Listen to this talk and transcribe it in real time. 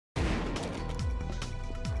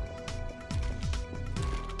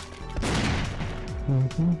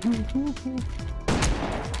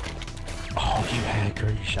Oh, you hacker,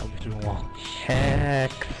 you shot me through the wall.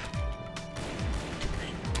 Hacks.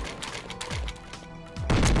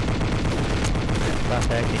 Stop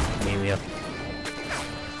hacking, Amelia.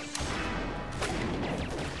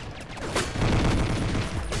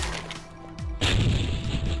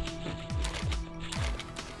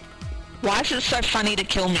 Why is it so funny to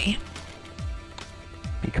kill me?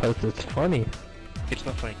 Because it's funny. It's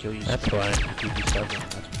not funny to kill you. That's why. DB7,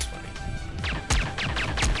 that's what's funny.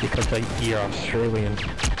 Because you're Australian.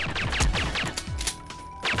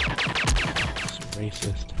 It's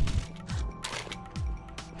racist.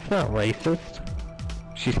 It's not racist.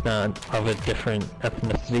 She's not of a different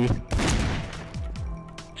ethnicity.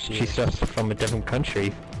 She's just from a different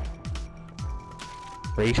country.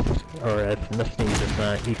 Race or ethnicity does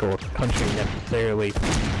not equal country necessarily.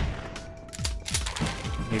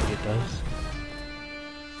 Maybe it does.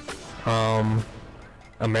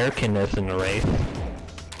 American isn't a race.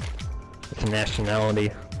 It's a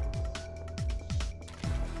nationality.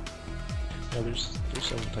 No, there's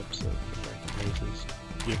several types of American races.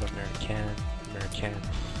 You have American.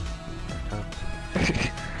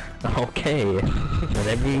 Okay,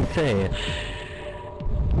 whatever you say.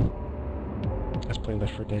 Let's play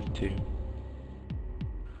Left 4 Dead 2.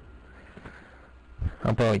 How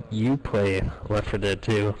about you play Left 4 Dead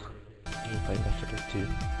 2? You play Left 4 Dead 2.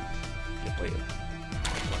 You play it.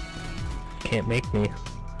 Can't make me.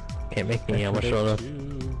 Can't make me, I'm Left 4 sure. Dead 2.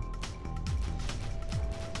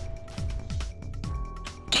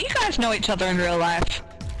 Do you guys know each other in real life?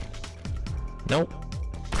 Nope.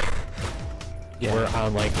 Yeah. We're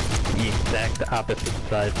on like the exact opposite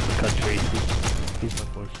sides of the country. He's my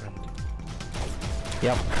boyfriend.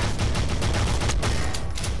 Yep.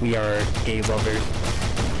 We are gay lovers.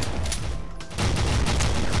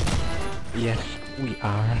 Yes, we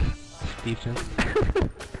are, Stephen.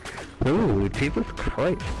 Ooh, Jesus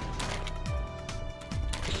Christ.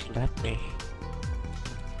 Slap me.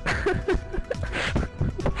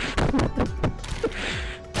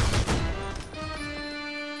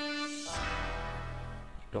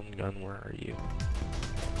 Gun, where are you?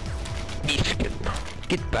 Michigan.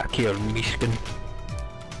 Get back here, Michigan.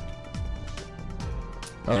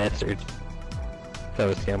 Oh, that's it. That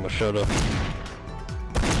was Yamashota.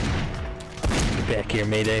 Get back here,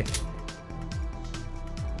 Mayday.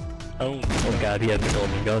 Oh God, he has a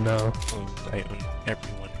golden gun now. Oh, I own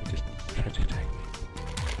everyone who just tried to attack me.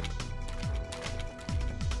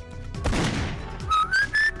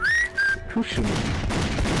 Who's shooting?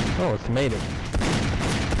 Oh, it's Mayday.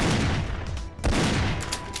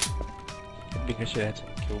 I think I should add some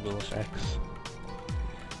Kill Bill effects.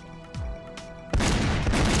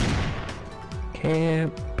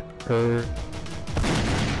 Camper.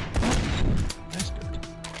 That's good.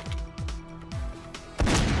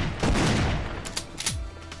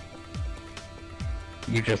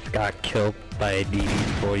 You just got killed by a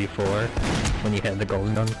DD-44 when you had the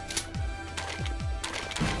golden gun.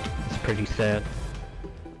 It's pretty sad.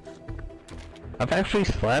 I've actually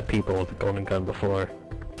slapped people with a golden gun before.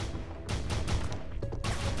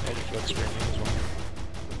 I feel experiment as well.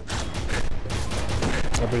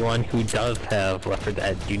 Everyone who does have Left 4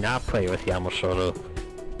 Dead, do not play with Yamashota.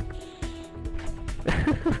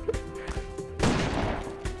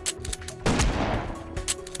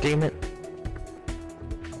 Damn it.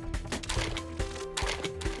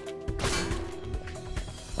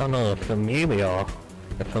 Oh no, if Amelia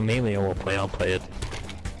will play, I'll play it.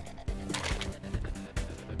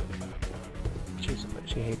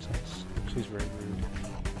 She hates us. She's very rude.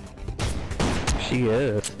 She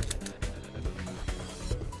is.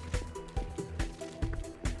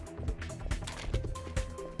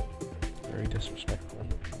 Very disrespectful.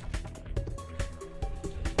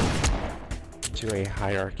 To a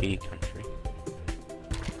hierarchy country.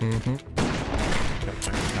 Mm-hmm.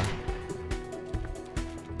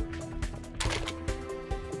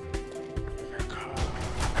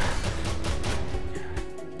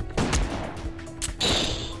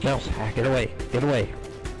 No, get away, get away.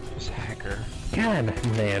 This hacker. God,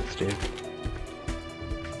 nuts, dude.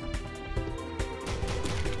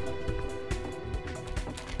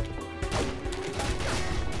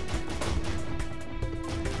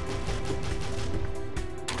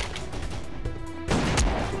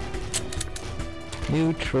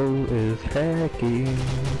 Neutral is hacking.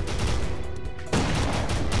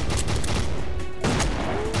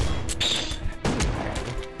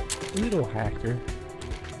 Little hacker.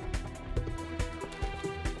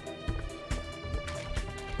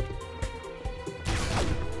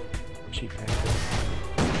 Cheap hacker.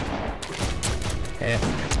 Yeah.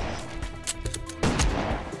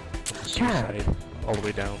 God. Suicide. all the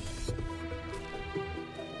way down.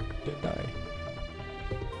 Didn't I?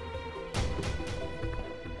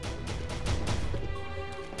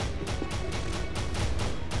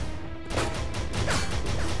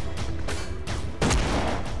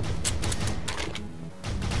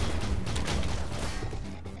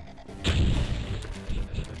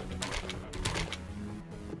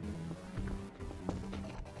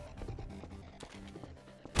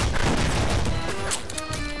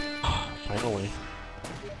 Finally.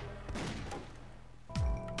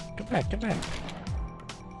 Come back, come back.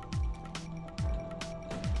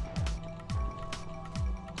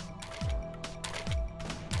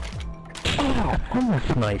 Oh,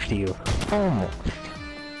 almost knifed you. Almost.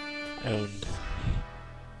 Owned.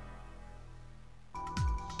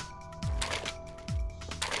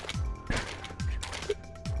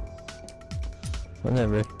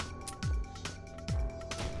 Whatever.